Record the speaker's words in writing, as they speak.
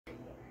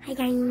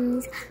Hi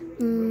guys.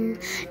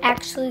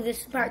 Actually,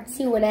 this is part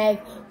 2 and I have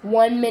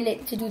 1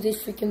 minute to do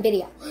this freaking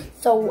video.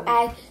 So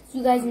as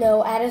you guys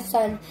know, I had a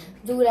son,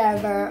 do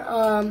whatever.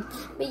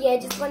 But yeah, I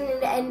just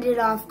wanted to end it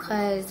off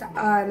because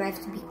I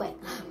have to be quick.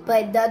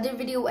 But the other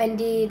video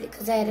ended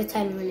because I had a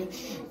time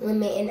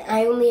limit and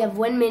I only have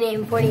 1 minute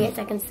and 48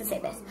 seconds to say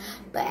this.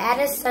 But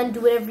add a son,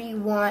 do whatever you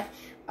want.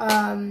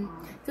 Do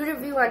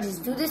whatever you want.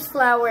 Just do this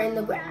flower in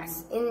the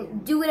grass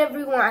and do whatever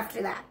you want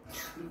after that.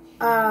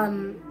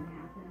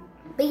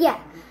 But yeah,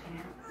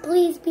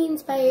 please be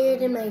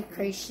inspired in my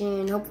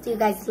creation. Hopefully you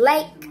guys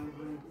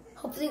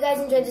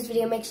enjoyed this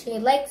video. Make sure you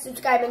like,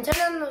 subscribe, and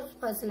turn on those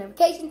post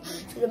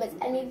notifications so you don't miss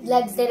any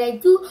vlogs that I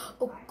do.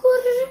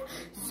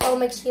 So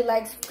make sure you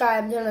like,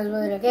 subscribe, turn on those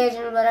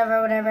notifications,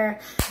 whatever.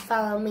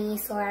 Follow me,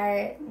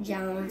 Solar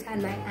Jones,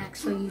 on my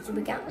actual YouTube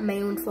account on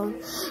my own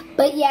phone.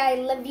 But yeah, I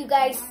love you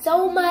guys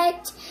so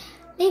much.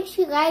 Make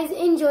sure you guys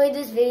enjoyed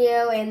this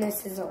video, and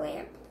this is a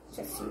lamp,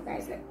 just so you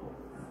guys know.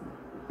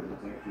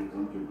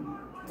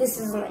 This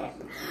is a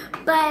lamp.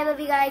 But I love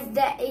you guys.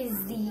 That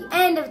is the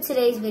end of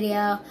today's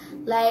video.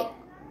 Like,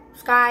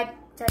 subscribe,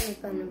 turn on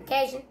post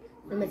notifications.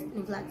 Don't miss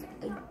any vlogs I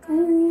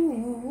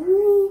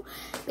do.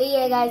 But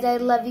yeah, guys, I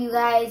love you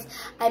guys.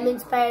 I'm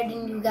inspired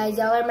in you guys.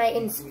 Y'all are my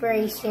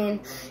inspiration.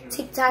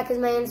 TikTok is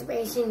my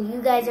inspiration.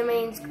 You guys are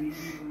my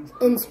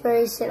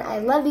inspiration. I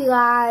love you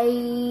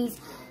guys.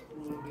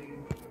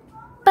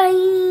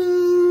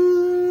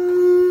 Bye.